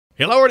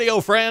Hello, radio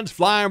friends.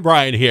 Flying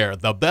Brian here.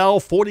 The Bell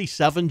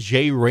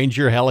 47J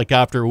Ranger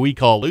helicopter we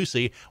call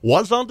Lucy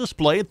was on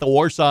display at the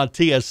Warsaw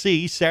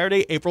TSC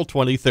Saturday, April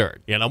 23rd.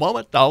 In a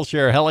moment, I'll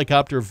share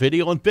helicopter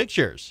video and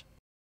pictures.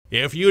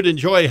 If you'd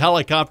enjoy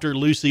Helicopter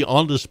Lucy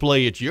on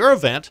display at your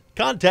event,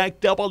 contact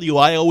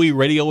WIOE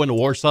Radio in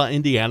Warsaw,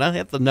 Indiana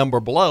at the number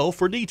below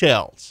for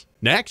details.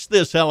 Next,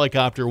 this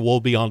helicopter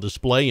will be on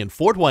display in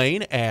Fort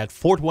Wayne at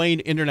Fort Wayne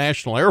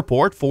International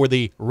Airport for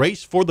the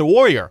Race for the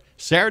Warrior,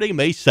 Saturday,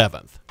 May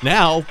 7th.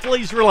 Now,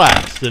 please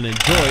relax and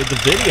enjoy the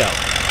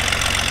video.